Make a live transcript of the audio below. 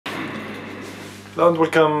Hello and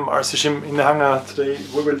welcome, RCSchim in the hangar. Today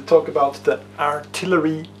we will talk about the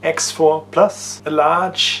Artillery X4 Plus, a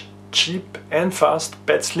large, cheap and fast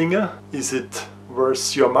bed slinger. Is it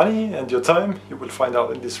worth your money and your time? You will find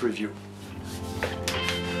out in this review.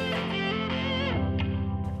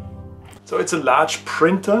 So it's a large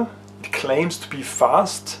printer. It claims to be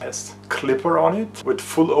fast, has klipper on it with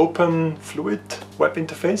full open fluid web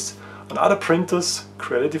interface. On other printers,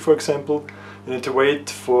 Creality for example, you need to wait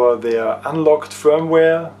for their unlocked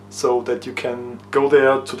firmware so that you can go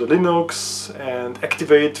there to the Linux and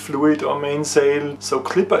activate Fluid or Mainsail. So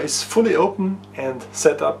klipper is fully open and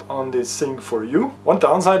set up on this thing for you. One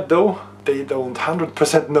downside though, they don't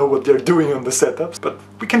 100% know what they're doing on the setups, but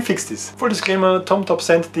we can fix this. For disclaimer, TomTop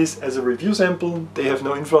sent this as a review sample. They have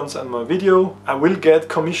no influence on my video. I will get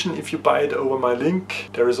commission if you buy it over my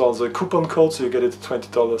link. There is also a coupon code, so you get it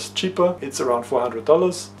 $20 cheaper. It's around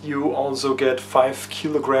 $400. You also get 5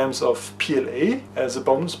 kilograms of PLA as a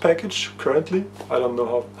bonus package currently. I don't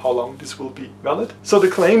know how long this will be valid. So the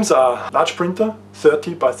claims are large printer,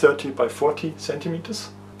 30 by 30 by 40 centimeters.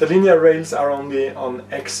 The linear rails are only on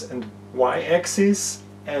X and Y axis,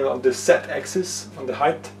 and on the Z axis, on the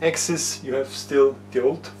height axis, you have still the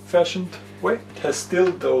old-fashioned way. It has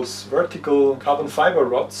still those vertical carbon fiber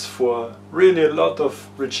rods for really a lot of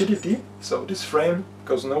rigidity, so this frame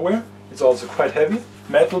goes nowhere. It's also quite heavy.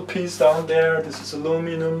 Metal piece down there, this is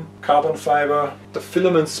aluminum, carbon fiber. The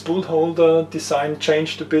filament spool holder design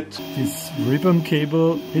changed a bit. This ribbon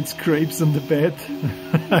cable, it scrapes on the bed.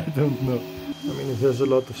 I don't know. I mean, there's a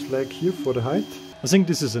lot of slack here for the height. I think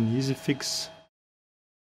this is an easy fix.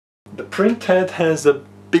 The print head has a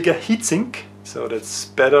bigger heatsink, so that's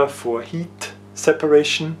better for heat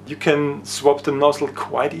separation. You can swap the nozzle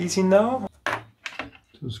quite easy now.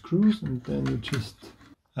 2 screws and then you just...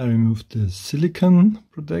 I removed the silicone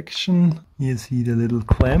protection. You see the little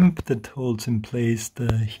clamp that holds in place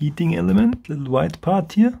the heating element, little white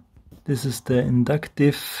part here. This is the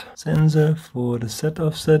inductive sensor for the set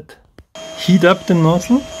offset. Heat up the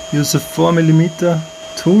nozzle, use a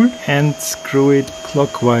 4mm tool and screw it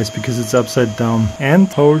clockwise because it's upside down, and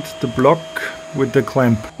hold the block with the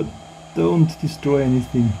clamp. But don't destroy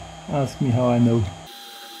anything, ask me how I know.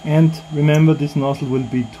 And remember, this nozzle will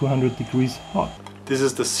be 200 degrees hot. This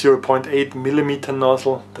is the 0.8mm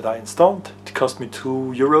nozzle that I installed. It cost me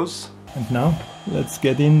 €2. And now let's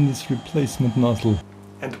get in this replacement nozzle.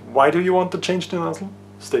 And why do you want to change the nozzle?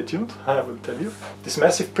 Stay tuned, I will tell you. This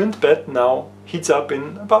massive print bed now heats up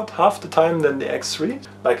in about half the time than the X3,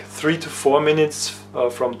 like 3 to 4 minutes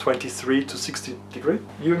from 23 to 60 degrees.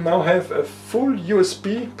 You now have a full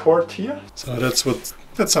USB port here. So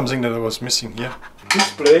that's something that I was missing here.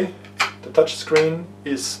 Display, the touch screen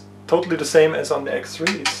is totally the same as on the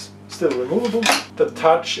X3, it's still removable. The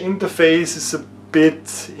touch interface is a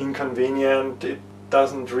bit inconvenient, it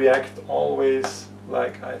doesn't react always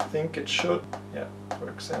like I think it should. Yeah, for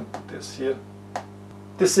example this here.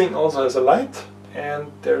 This thing also has a light, and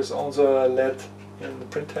there's also a LED in the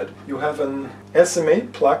print head. You have an SMA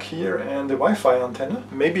plug here and a Wi-Fi antenna.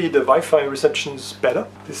 Maybe the Wi-Fi reception is better.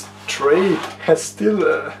 This tray has still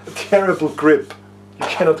a terrible grip. You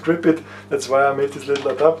cannot grip it, that's why I made this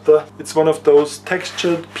little adapter. It's one of those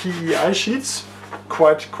textured PEI sheets,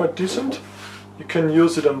 quite decent. You can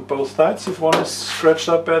use it on both sides if one is scratched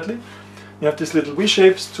up badly. You have these little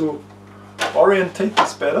V-shapes to orientate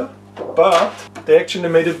this better, but they actually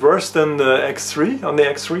made it worse than the X3. On the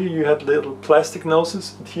X3 you had little plastic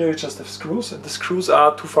noses, and here you just have screws, and the screws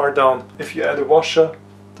are too far down. If you add a washer,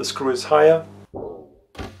 the screw is higher.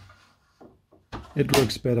 It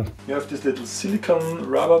works better. You have this little silicone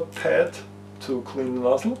rubber pad to clean the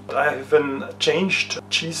nozzle. I have a changed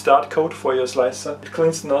G start code for your slicer. It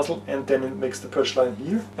cleans the nozzle and then it makes the purge line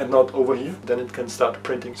here and not over here. Then it can start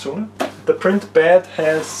printing sooner. The print bed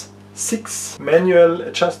has 6 manual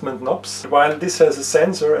adjustment knobs, while this has a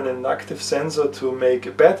sensor, an inductive sensor to make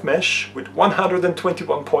a bed mesh with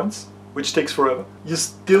 121 points, which takes forever. You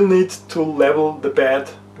still need to level the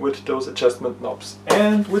bed with those adjustment knobs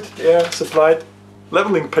and with their supplied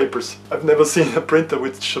leveling papers. I've never seen a printer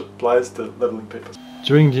which supplies the leveling papers.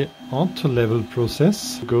 During the auto level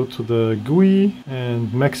process, go to the GUI and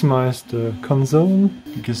maximize the console,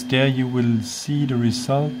 because there you will see the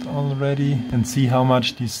result already and see how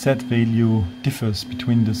much the set value differs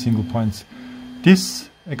between the single points. This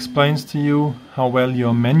explains to you how well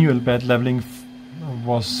your manual bed leveling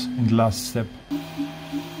was in the last step.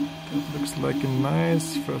 That looks like a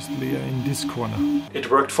nice first layer in this corner. It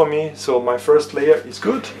worked for me, so my first layer is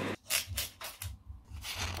good.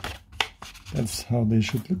 That's how they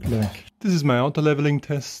should look like. This is my auto leveling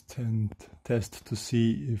test and test to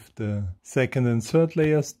see if the second and third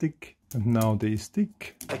layer stick. and now they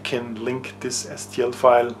stick. I can link this STL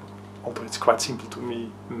file, although it's quite simple to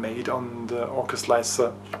be made on the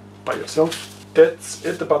Orca-Slicer by yourself. That's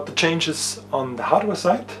it about the changes on the hardware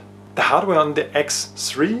side. The hardware on the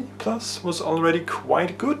X3 Plus was already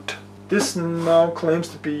quite good. This now claims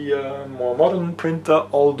to be a more modern printer,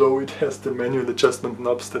 although it has the manual adjustment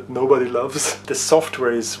knobs that nobody loves. The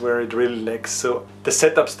software is where it really lacks, so the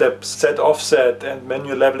setup steps, set offset and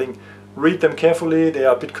manual leveling, read them carefully, they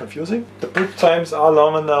are a bit confusing. The boot times are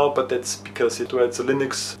longer now, but that's because it's a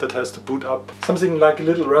Linux that has to boot up. Something like a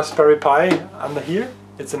little Raspberry Pi under here.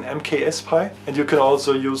 It's an MKS Pi, and you can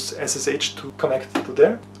also use SSH to connect to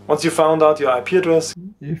there. Once you found out your IP address,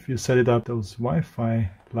 if you set it up, those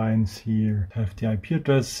Wi-Fi lines here have the IP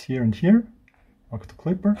address here and here. Mark the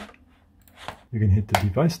clipper. You can hit the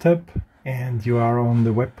device tab, and you are on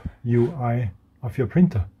the web UI of your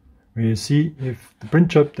printer, where you see if the print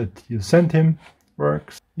job that you sent him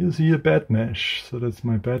works. You see a bed mesh, so that's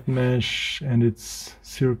my bed mesh, and it's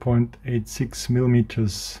 0.86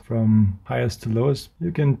 millimeters from highest to lowest.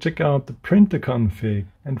 You can check out the printer config,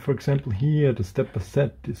 and for example here the step by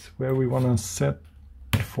set is where we want to set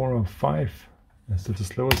 4 or 5 as to the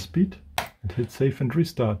slowest speed, and hit save and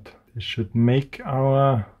restart. This should make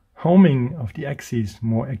our homing of the axes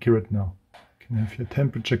more accurate now. You can have your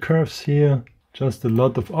temperature curves here. Just a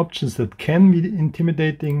lot of options that can be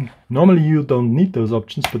intimidating. Normally you don't need those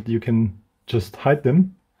options, but you can just hide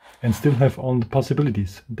them and still have all the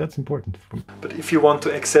possibilities. That's important. But if you want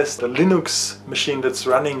to access the Linux machine that's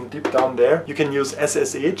running deep down there, you can use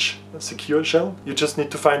SSH, a secure shell. You just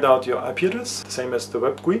need to find out your IP address, the same as the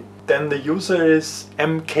web GUI. Then the user is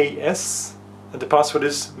MKS and the password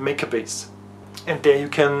is makerbase. And there you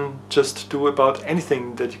can just do about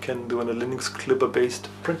anything that you can do on a Linux Clipper based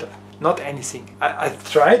printer. Not anything. I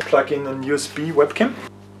tried plug in an USB webcam,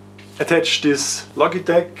 attach this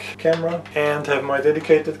Logitech camera and have my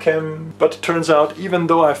dedicated cam, but it turns out even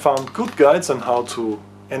though I found good guides on how to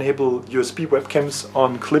enable USB webcams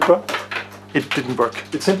on Clipper, it didn't work.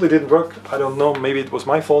 It simply didn't work. I don't know, maybe it was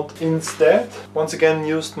my fault. Instead, once again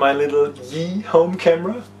used my little Yi home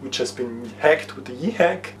camera, which has been hacked with the Yi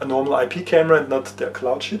hack, a normal IP camera and not their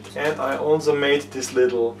cloud shit. And I also made this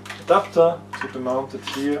little adapter to be mounted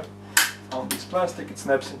here on this plastic. It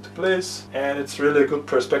snaps into place and it's really a good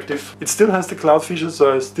perspective. It still has the cloud feature,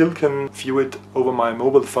 so I still can view it over my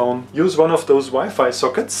mobile phone. Use one of those Wi-Fi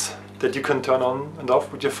sockets that you can turn on and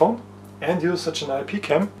off with your phone, and use such an IP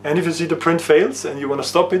cam. And if you see the print fails and you want to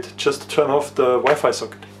stop it, just turn off the Wi-Fi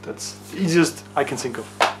socket. That's the easiest I can think of.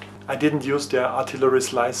 I didn't use their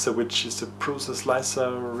ArtillerySlicer, which is a Prusa slicer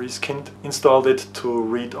reskinned. Installed it to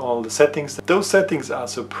read all the settings. Those settings are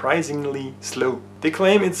surprisingly slow. They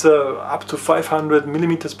claim it's a up to 500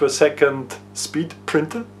 millimeters per second speed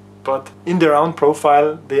printer, but in their own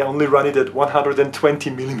profile they only run it at 120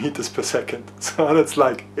 millimeters per second. So that's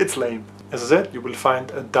like, it's lame. As I said, you will find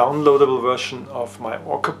a downloadable version of my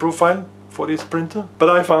Orca-profile for this printer, but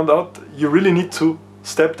I found out you really need to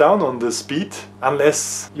step down on the speed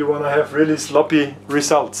unless you want to have really sloppy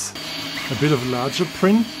results. A bit of larger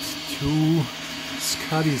print, 2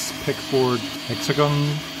 Scotty's pegboard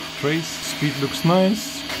hexagon trays. Speed looks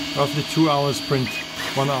nice. Roughly 2 hours print,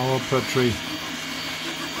 1 hour per tray.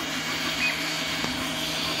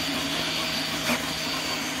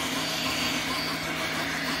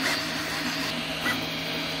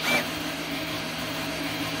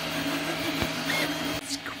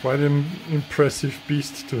 Quite an impressive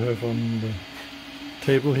beast to have on the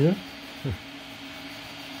table here.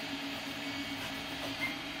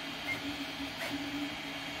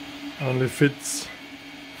 Only fits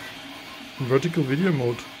in vertical video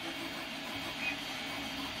mode.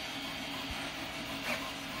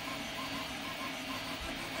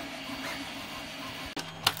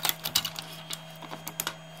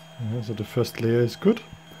 Yeah, so the first layer is good.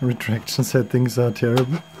 Retraction settings are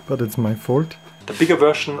terrible, but it's my fault. The bigger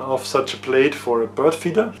version of such a plate for a bird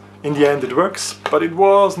feeder. In the end it works, but it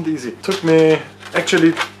wasn't easy. It took me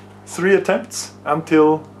actually 3 attempts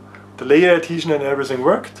until the layer adhesion and everything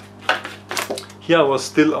worked. Here I was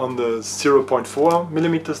still on the 0.4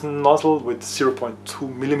 millimeters nozzle with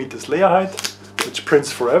 0.2 millimeters layer height, which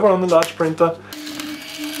prints forever on a large printer.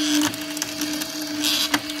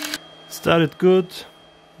 Started good,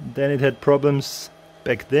 then it had problems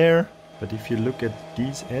back there, but if you look at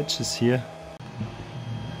these edges here,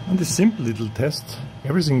 on this simple little test,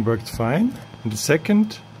 everything worked fine. And the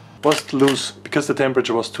second was loose because the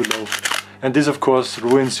temperature was too low. And this of course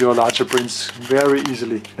ruins your larger prints very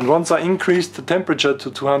easily. And once I increased the temperature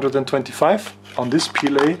to 225 on this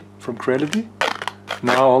PLA from Creality,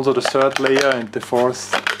 now also the 3rd layer and the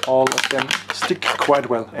 4th all of them stick quite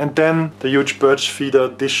well. And then the huge birch feeder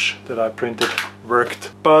dish that I printed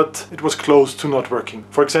worked, but it was close to not working.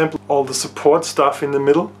 For example, all the support stuff in the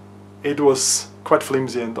middle, it was quite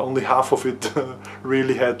flimsy and only half of it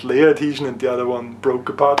really had layer adhesion and the other one broke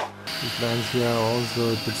apart. These lines here are also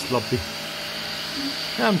a bit sloppy.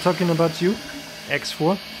 I'm talking about you,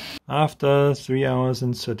 X4. After 3 hours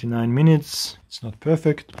and 39 minutes, it's not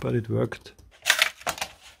perfect, but it worked.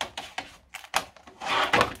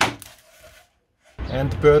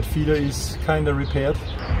 And the bird feeder is kinda repaired,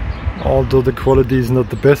 although the quality is not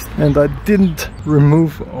the best. And I didn't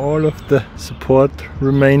remove all of the support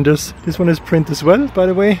remainders. This one is print as well, by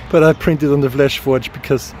the way, but I printed on the Flash Forge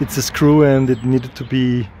because it's a screw and it needed to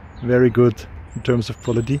be very good in terms of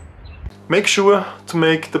quality. Make sure to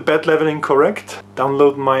make the bed leveling correct.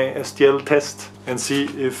 Download my STL test and see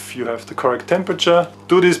if you have the correct temperature.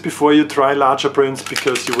 Do this before you try larger prints,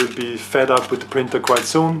 because you will be fed up with the printer quite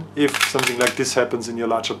soon if something like this happens in your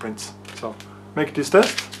larger prints. So make this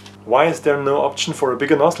test. Why is there no option for a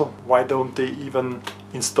bigger nozzle? Why don't they even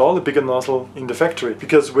install a bigger nozzle in the factory?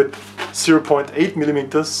 Because with 0.8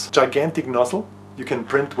 millimeters gigantic nozzle, you can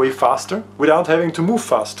print way faster without having to move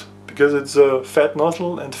fast. Because it's a fat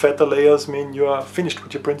nozzle and fatter layers mean you are finished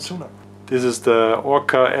with your print sooner. This is the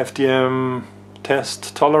Orca FDM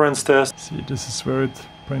test, tolerance test. See, this is where it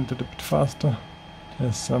printed a bit faster.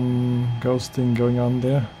 There's some ghosting going on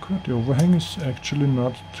there. Good, the overhang is actually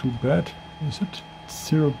not too bad, is it?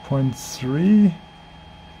 0.3.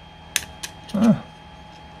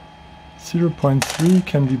 0.3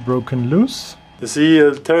 can be broken loose. You see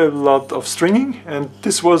a terrible lot of stringing, and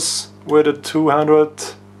this was where the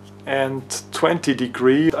 220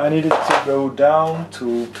 degree. I needed to go down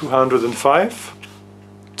to 205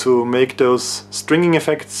 to make those stringing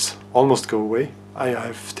effects almost go away. I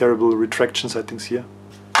have terrible retraction settings here.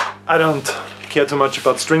 I don't care too much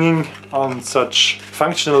about stringing on such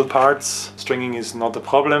functional parts. Stringing is not a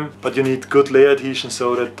problem, but you need good layer adhesion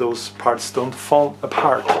so that those parts don't fall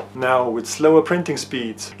apart. Now with slower printing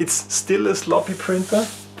speeds, it's still a sloppy printer,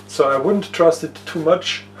 so I wouldn't trust it too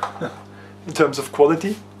much in terms of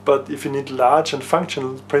quality. But if you need large and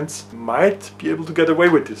functional prints, you might be able to get away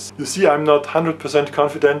with this. You see, I'm not 100%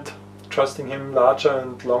 confident trusting him larger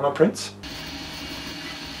and longer prints.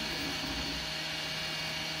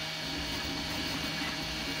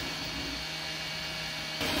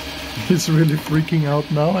 He's really freaking out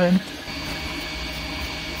now, and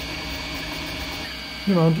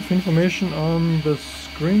the amount of information on the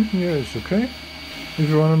screen here is okay. If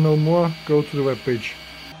you want to know more, go to the webpage.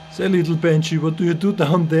 Say, little Benji, what do you do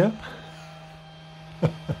down there?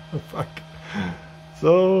 Fuck.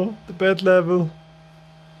 So, the bed level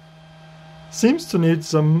seems to need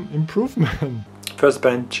some improvement. First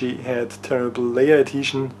Benji had terrible layer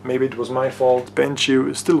adhesion. Maybe it was my fault. Benji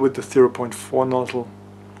is still with the 0.4 nozzle.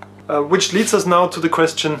 Which leads us now to the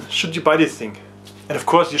question, should you buy this thing? And of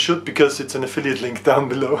course you should, because it's an affiliate link down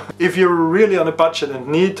below. If you're really on a budget and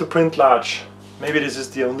need to print large, maybe this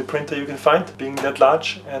is the only printer you can find, being that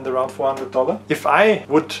large and around $400. If I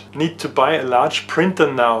would need to buy a large printer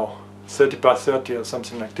now, 30 by 30 or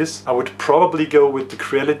something like this, I would probably go with the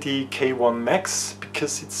Creality K1 Max,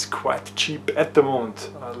 because it's quite cheap at the moment.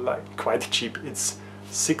 Like, quite cheap. It's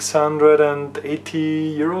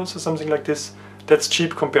 680 euros or something like this. That's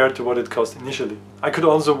cheap compared to what it cost initially. I could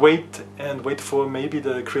also wait for maybe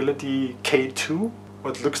the Creality K2,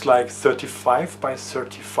 what looks like 35 by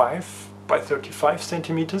 35 by 35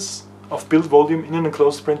 centimeters of build volume in an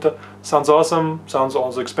enclosed printer. Sounds awesome, sounds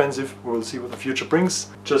also expensive. We'll see what the future brings.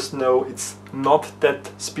 Just know it's not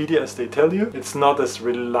that speedy as they tell you. It's not as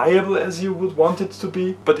reliable as you would want it to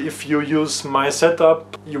be. But if you use my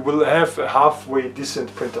setup, you will have a halfway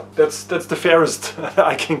decent printer. That's the fairest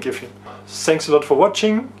I can give you. Thanks a lot for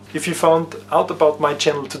watching. If you found out about my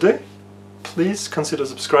channel today, please consider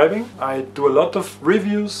subscribing. I do a lot of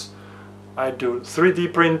reviews. I do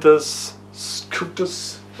 3D printers,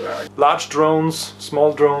 scooters, large drones,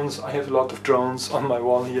 small drones. I have a lot of drones on my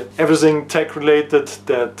wall here. Everything tech related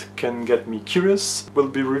that can get me curious will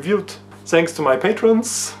be reviewed. Thanks to my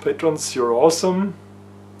patrons. Patrons, you're awesome.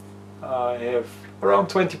 I have around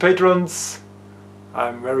 20 patrons.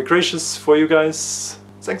 I'm very gracious for you guys.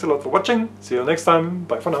 Thanks a lot for watching. See you next time.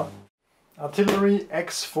 Bye for now. Artillery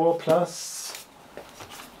X4 Plus.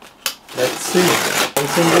 Let's see. I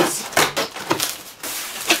think this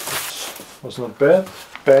was not bad.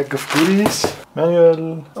 Bag of goodies.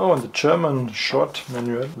 Manual. Oh, and the German short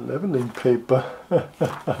manual. Leveling paper.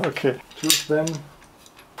 Okay. Two of them.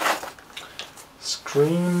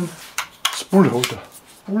 Screen. Spool holder.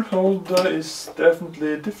 Spool holder is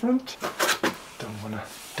definitely different. Don't wanna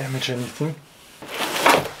damage anything.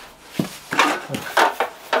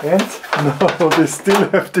 And no, they still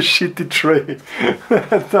have the shitty tray.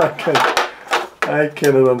 I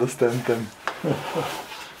cannot understand them.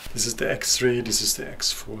 This is the X3, this is the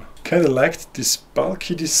X4. Kinda liked this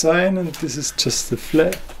bulky design, and this is just the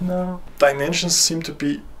flat now. Dimensions seem to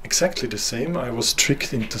be exactly the same. I was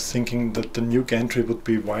tricked into thinking that the new gantry would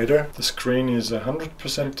be wider. The screen is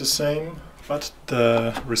 100% the same, but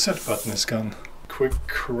the reset button is gone.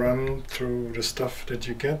 Quick run through the stuff that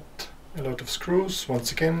you get. A lot of screws,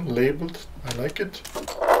 once again labeled, I like it.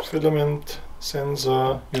 Filament,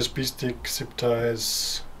 sensor, USB stick, zip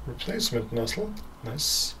ties, replacement nozzle,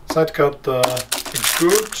 nice. Side cutter,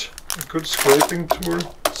 a good scraping tool,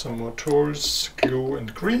 some more tools, glue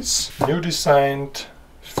and grease. New designed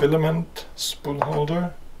filament spool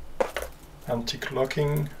holder,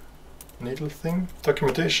 anti-clogging needle thing,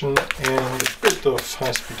 documentation and a bit of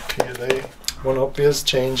high-speed PLA. One obvious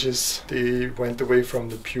change is they went away from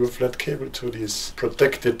the pure flat cable to this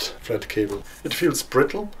protected flat cable. It feels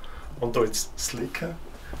brittle, although it's sleeker.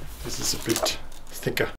 This is a bit thicker.